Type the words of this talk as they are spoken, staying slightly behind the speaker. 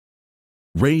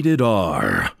Rated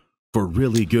R for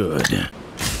really good. But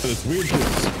it's weird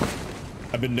because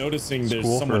I've been noticing there's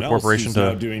Cool someone for a else corporation who's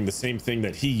now doing the same thing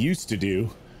that he used to do,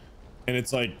 and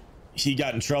it's like he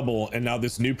got in trouble, and now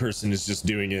this new person is just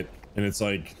doing it, and it's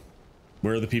like,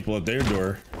 where are the people at their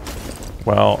door?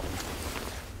 Well,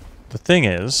 the thing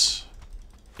is,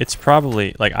 it's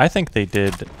probably like I think they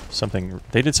did something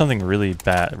really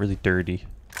bad, really dirty.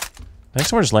 I think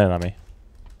someone just landed on me.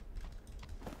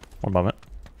 One moment.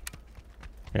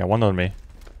 Yeah, one on me.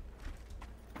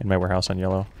 In my warehouse on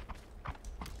yellow.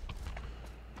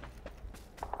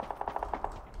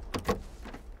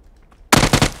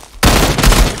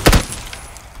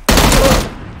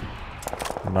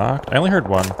 Knocked. I only heard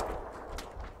one.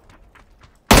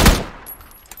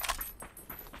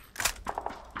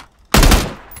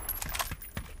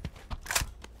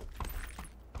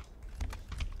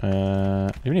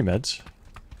 Do you have any meds?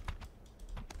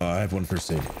 I have one first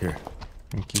aid here.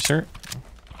 Thank you, sir.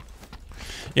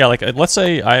 Yeah, like, let's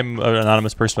say I'm an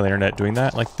anonymous person on the internet doing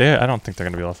that. Like, I don't think they're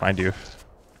gonna be able to find you.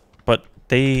 But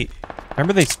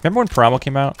remember when Paramo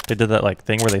came out? They did that, like,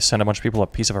 thing where they sent a bunch of people a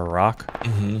piece of a rock?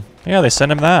 Mm-hmm. Yeah, they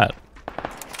sent him that.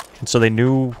 And so they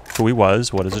knew who he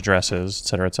was, what his address is,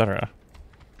 etc., etc.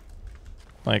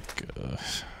 Like,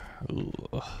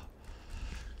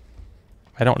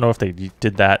 I don't know if they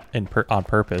did that on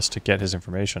purpose to get his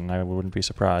information. I wouldn't be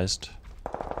surprised.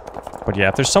 But yeah,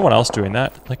 if there's someone else doing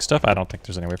that, like, stuff, I don't think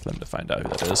there's any way for them to find out who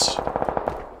that is.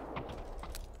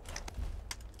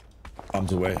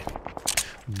 Bombs away.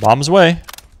 Bombs away.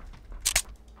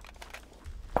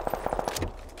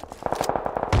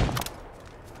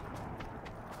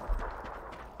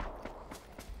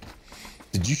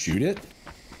 Did you shoot it?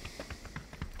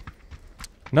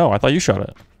 No, I thought you shot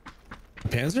it.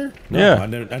 Panzer? No, Yeah. I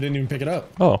didn't even pick it up.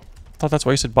 Oh, I thought that's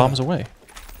why you said bombs away.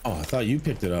 Oh, I thought you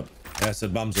picked it up. Yeah, I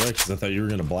said bombs away because I thought you were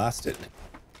gonna blast it.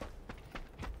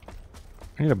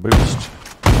 I need a boost.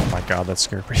 Oh my god, that's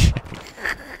scary.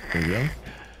 There you go.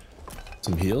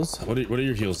 Some heals? What are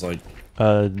your heals like?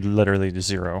 Literally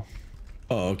 0.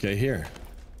 Oh, okay, here.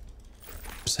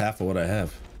 Just half of what I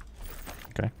have.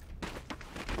 Okay.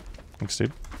 Thanks,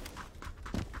 dude.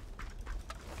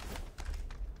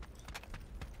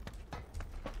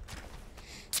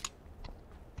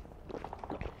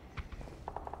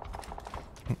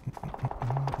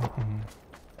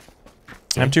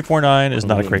 M249 is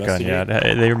not a great gun yet.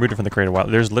 They removed it from the crate a while.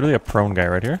 There's literally a prone guy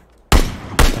right here.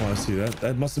 Oh, I see that.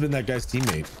 That must have been that guy's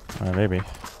teammate. Maybe.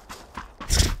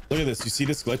 Look at this. You see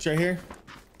this glitch right here?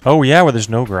 Oh yeah, where there's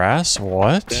no grass?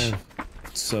 What? Yeah.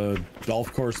 It's a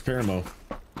golf course Paramo.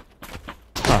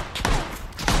 Huh.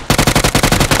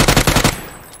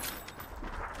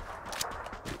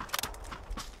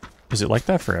 Is it like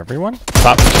that for everyone?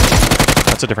 Stop.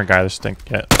 That's a different guy. This thing.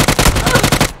 Yeah.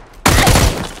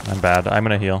 I'm bad. I'm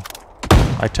gonna heal.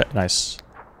 Nice.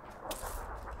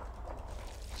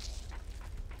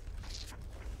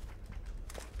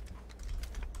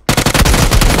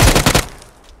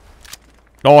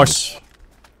 Nice.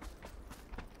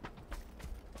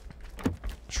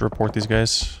 Should report these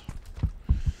guys.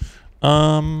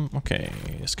 Okay.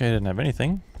 This guy didn't have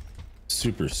anything.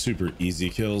 Super, super easy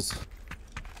kills.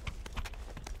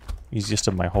 Easiest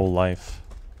of my whole life.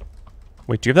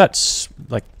 Wait, do you have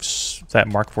that, that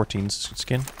Mark 14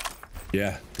 skin?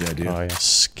 Yeah, I do. Oh yeah,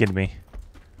 skin me.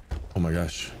 Oh my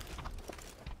gosh.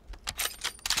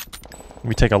 Let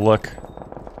me take a look.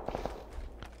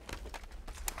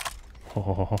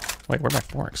 Oh, wait, where'd my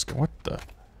forks go? What the?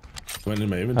 Went in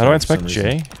my inventory. How do I inspect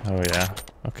J? Oh yeah.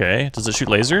 Okay. Does it shoot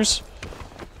lasers?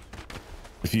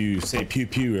 If you say pew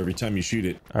pew every time you shoot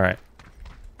it. All right.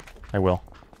 I will.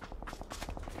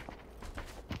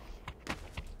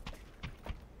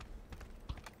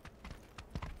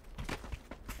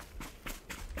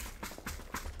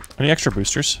 Any extra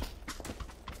boosters?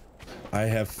 I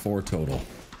have 4 total.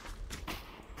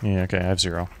 Yeah, okay, I have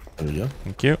 0. There we go.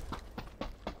 Thank you.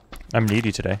 I'm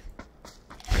needy today.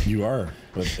 You are,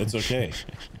 but it's okay.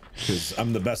 Because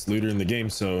I'm the best looter in the game,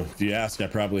 so if you ask, I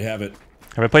probably have it.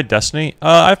 Have I played Destiny?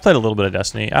 I've played a little bit of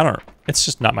Destiny. It's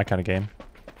just not my kind of game.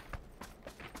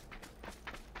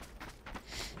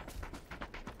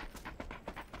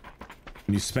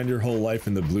 When you spend your whole life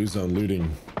in the blue zone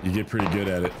looting, you get pretty good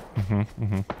at it. Mm-hmm,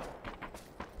 mm-hmm.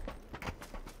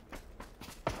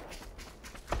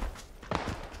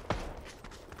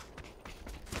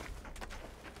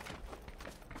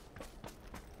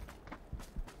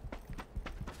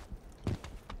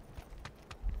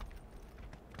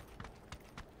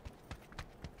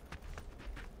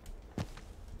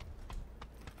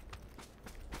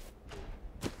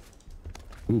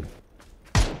 Ooh.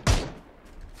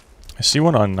 I see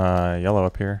one on yellow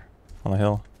up here. on the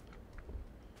hill.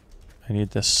 I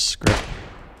need this grip.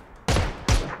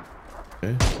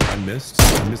 Okay, I missed.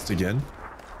 I missed again.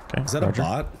 Okay, Is that Roger.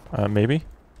 a bot? Maybe.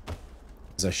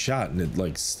 Because I shot and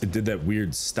it did that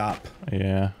weird stop.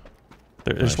 Yeah.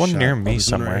 There's one near me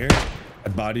somewhere. Right, I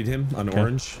bodied him on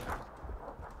orange.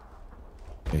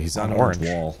 Yeah, he's on orange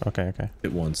wall. Okay, okay.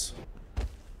 Hit once.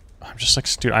 I'm just like,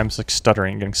 dude, I'm just like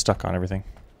stuttering, getting stuck on everything.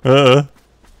 Ow.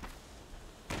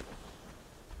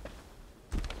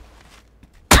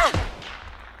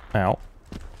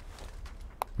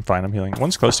 I'm fine, I'm healing.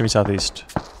 One's close to me southeast.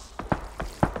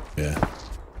 Yeah.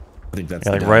 I think that's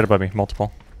yeah, like right above me,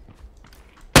 multiple.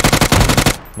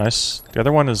 Nice. The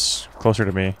other one is closer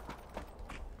to me.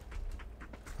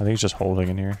 I think he's just holding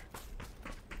in here.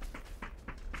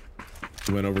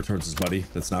 He went over towards his buddy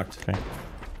that's knocked. Okay.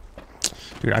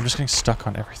 Dude, I'm just getting stuck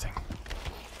on everything.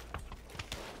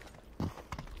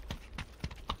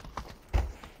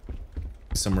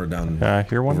 Somewhere down. Yeah,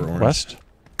 here one west.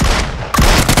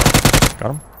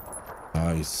 Got him.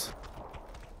 Nice.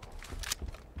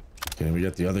 Okay, we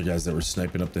got the other guys that were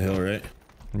sniping up the hill, right?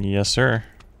 Yes, sir.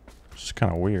 It's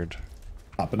kind of weird.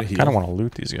 Hopping a heel. I kind of want to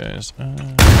loot these guys.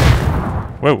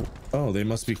 Whoa. Oh, they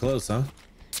must be close, huh?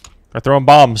 They're throwing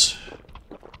bombs.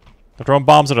 They're throwing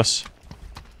bombs at us.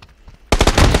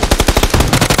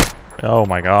 Oh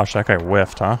my gosh, that guy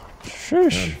whiffed, huh?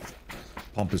 Sheesh. Man,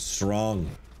 pump is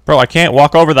strong. Bro, I can't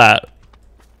walk over that.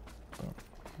 I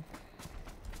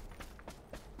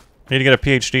need to get a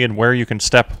PhD in where you can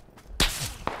step.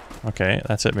 Okay,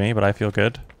 that's at me, but I feel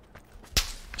good.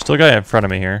 Still a guy in front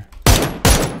of me here.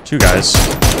 Two guys.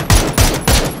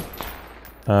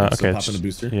 Okay. Popping a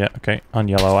booster. Yeah, okay. On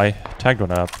yellow, I tagged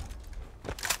one up.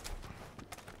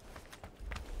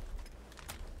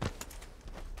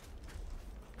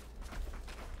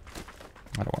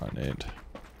 I don't want to nade.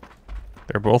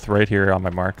 They're both right here on my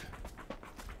mark.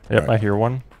 Yep, right. I hear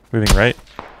one. Moving right.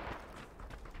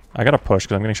 I gotta push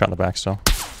because I'm getting shot in the back still.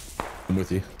 I'm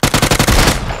with you.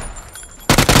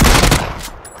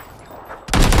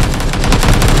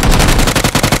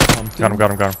 Got him,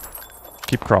 got him, got him.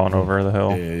 Keep crawling over the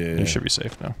hill. Yeah. You should be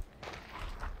safe now.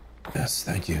 Yes,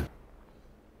 thank you.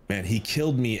 Man, he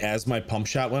killed me as my pump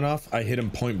shot went off. I hit him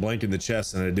point blank in the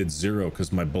chest and I did 0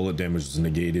 because my bullet damage was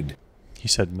negated. He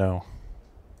said no.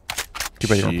 Too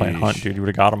bad you weren't playing Hunt, dude. You would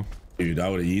have got him. Dude, I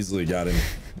would have easily got him.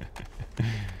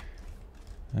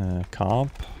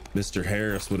 Comp. Mr.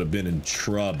 Harris would have been in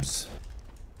trubs.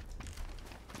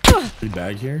 Free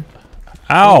bag here?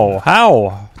 Ow!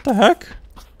 How? What the heck?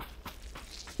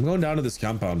 I'm going down to this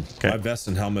compound. Okay. My vest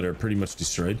and helmet are pretty much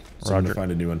destroyed. So I'm Roger. gonna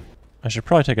find a new one. I should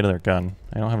probably take another gun.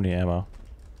 I don't have any ammo.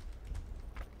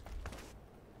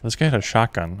 This guy had a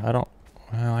shotgun. I don't...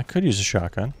 Well, I could use a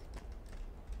shotgun.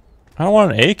 I don't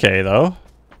want an AK, though.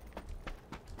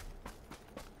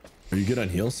 Are you good on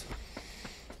heals?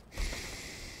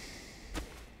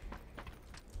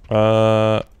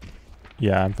 Yeah,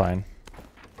 I'm fine.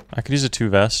 I could use a 2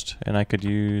 vest, and I could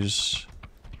use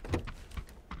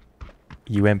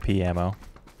UMP ammo.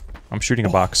 I'm shooting a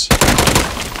box.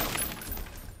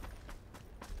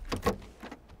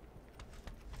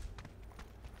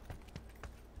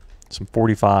 Some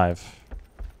 45.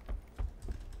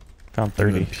 Found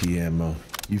 30. UMP ammo.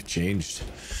 You've changed.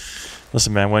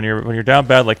 Listen, man, when you're down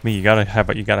bad like me, you gotta have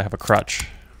a crutch.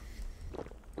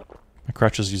 My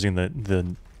crutch is using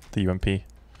the UMP.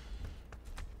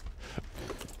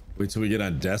 Wait till we get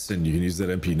on Destin. You can use that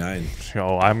MP9.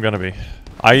 Oh, I'm gonna be.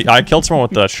 I killed someone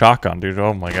with the shotgun, dude.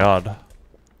 Oh my god.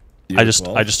 I just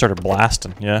started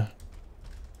blasting. Yeah.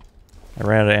 I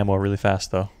ran out of ammo really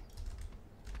fast though.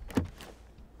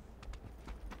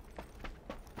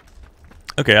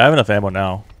 Okay, I have enough ammo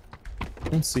now. I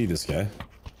don't see this guy.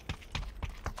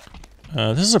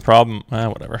 This is a problem.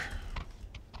 Whatever.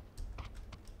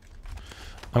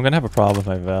 I'm gonna have a problem with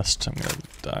my vest. I'm gonna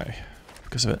die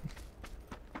because of it.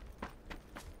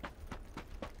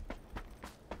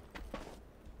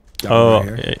 Oh,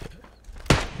 right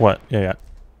what? Yeah.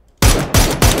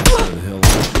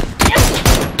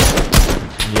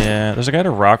 Yeah, there's a guy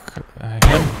to rock.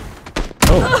 Him.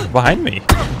 Oh, behind me.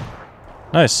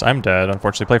 Nice, I'm dead.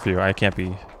 Unfortunately, play for you. I can't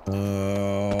be.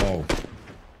 Oh.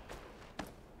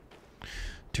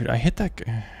 Dude, I hit that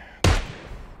guy.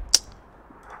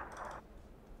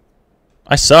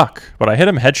 I suck, but I hit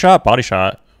him headshot, body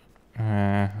shot.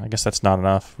 I guess that's not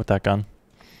enough with that gun.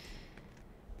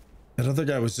 That other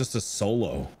guy was just a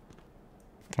solo.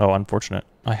 Oh, unfortunate.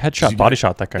 I headshot, body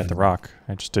shot that guy at the rock.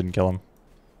 I just didn't kill him.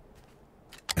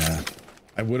 Yeah.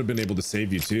 I would have been able to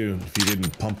save you too if he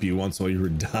didn't pump you once while you were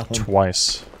down.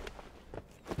 Twice.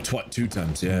 2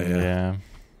 times, yeah.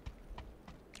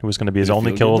 It was going to be his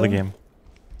only kill of the game.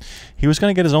 He was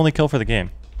gonna get his only kill for the game.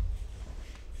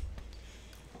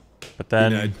 But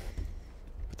then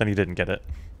he didn't get it.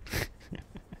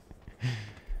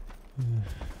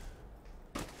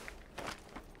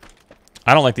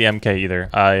 I don't like the MK either.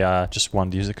 I just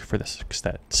wanted to use it for this, because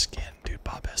that skin, dude.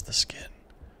 Bob has the skin.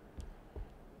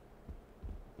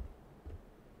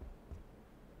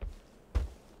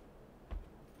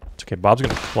 It's okay. Bob's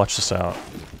gonna clutch this out.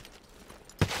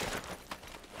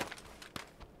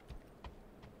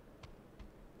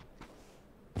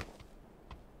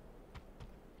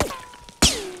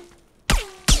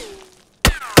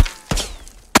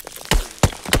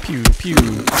 Pew pew.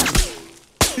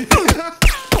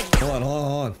 Hold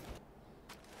on.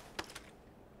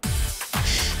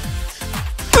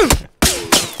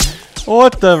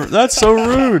 What the? That's so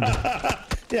rude.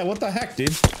 Yeah, what the heck,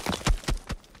 dude?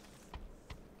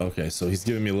 Okay, so he's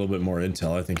giving me a little bit more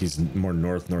intel. I think he's more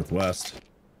northwest.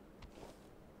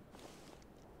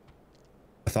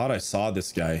 I thought I saw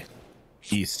this guy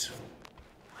east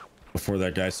before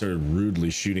that guy started rudely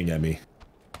shooting at me.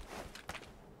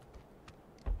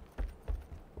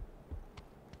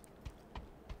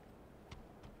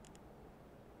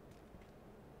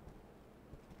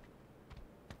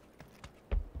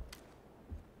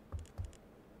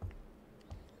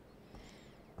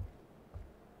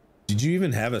 Did you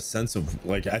even have a sense of,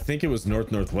 like, I think it was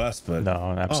northwest, but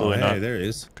No, absolutely not. Hey, there he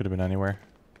is. Could have been anywhere.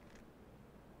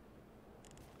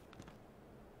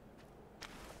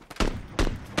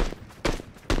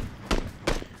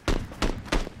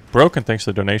 Broken, thanks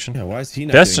for the donation. Yeah, why is he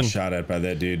not Destin, getting shot at by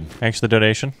that dude? thanks for the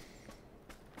donation.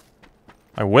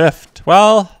 I whiffed.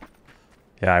 Well,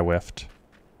 yeah, I whiffed.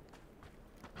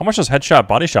 How much does headshot,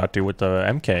 body shot do with the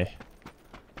MK?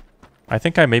 I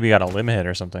think I maybe got a limb hit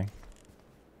or something.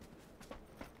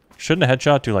 Shouldn't a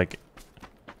headshot do like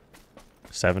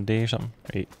 70 or something?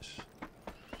 8.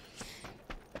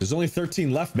 There's only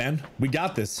 13 left, man. We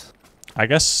got this. I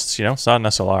guess, you know, it's not an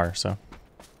SLR, so.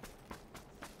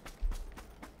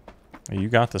 You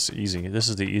got this easy. This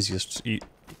is the easiest.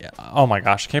 Oh my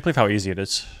gosh, I can't believe how easy it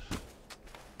is.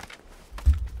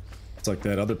 It's like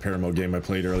that other Paramo game I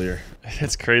played earlier.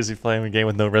 It's crazy playing a game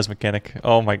with no res mechanic.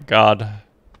 Oh my god.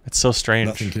 It's so strange.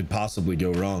 Nothing could possibly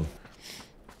go wrong.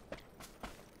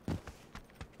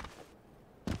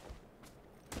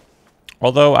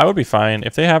 Although, I would be fine.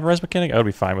 If they have a res mechanic, I would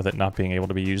be fine with it not being able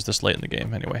to be used this late in the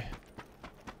game anyway.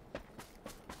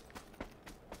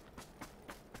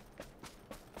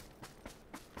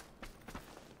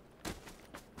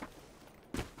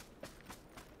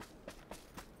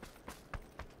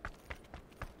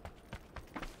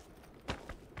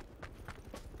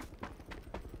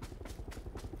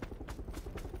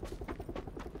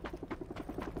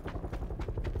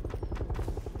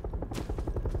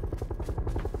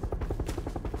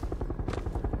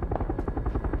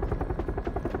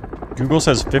 Google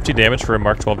says 50 damage for a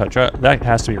Mark 12 headshot. That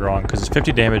has to be wrong, because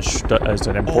 50 damage as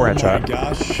an M4 headshot. Oh my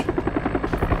gosh.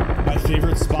 My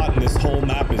favorite spot in this whole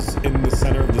map is in the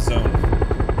center of the zone.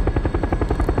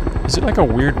 Is it like a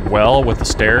weird well with the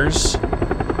stairs?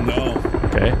 No.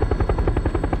 Okay.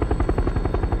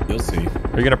 You'll see.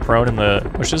 Are you gonna prone in the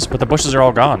bushes? But the bushes are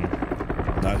all gone.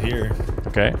 Not here.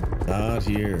 Okay. Not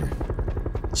here.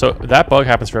 So that bug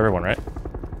happens for everyone, right?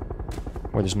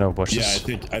 Where there's no bushes.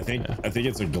 Yeah, I think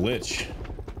it's a glitch.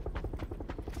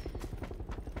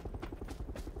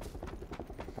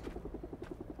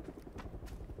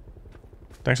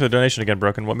 Thanks for the donation again,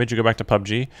 Broken. What made you go back to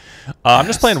PUBG? I'm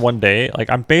just playing one day. Like,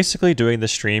 I'm basically doing the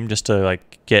stream just to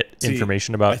like get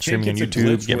information about streaming on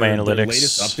YouTube, get my analytics,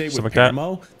 latest update stuff with like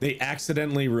Paramo, that. they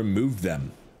accidentally removed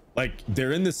them. Like,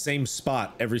 they're in the same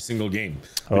spot every single game.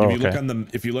 But Oh, if you okay.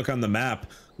 look on the map,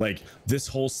 like this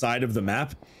whole side of the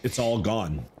map, it's all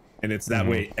gone, and it's that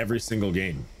way every single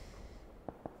game.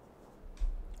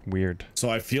 Weird. So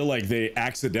I feel like they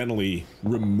accidentally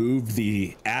removed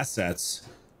the assets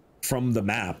from the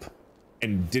map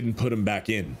and didn't put them back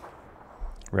in.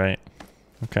 Right.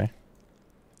 Okay.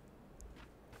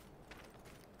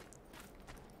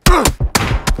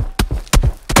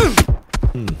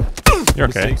 You're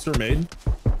okay. Mistakes were made.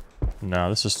 No,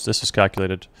 this is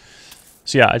calculated.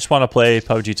 So yeah, I just want to play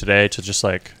PUBG today to just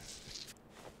like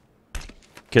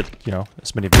get, you know,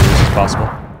 as many views as possible.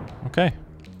 Okay.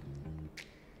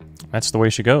 That's the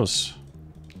way she goes.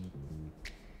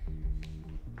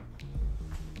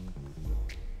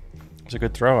 It's a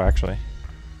good throw, actually.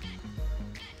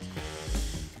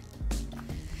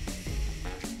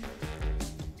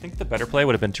 I think the better play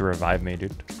would have been to revive me,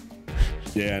 dude.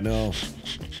 Yeah, no.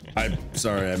 I'm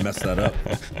sorry, I messed that up.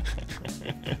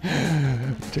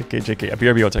 JK,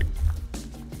 BRB take.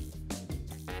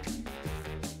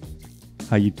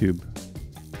 Hi, YouTube.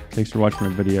 Thanks for watching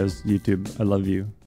my videos, YouTube. I love you.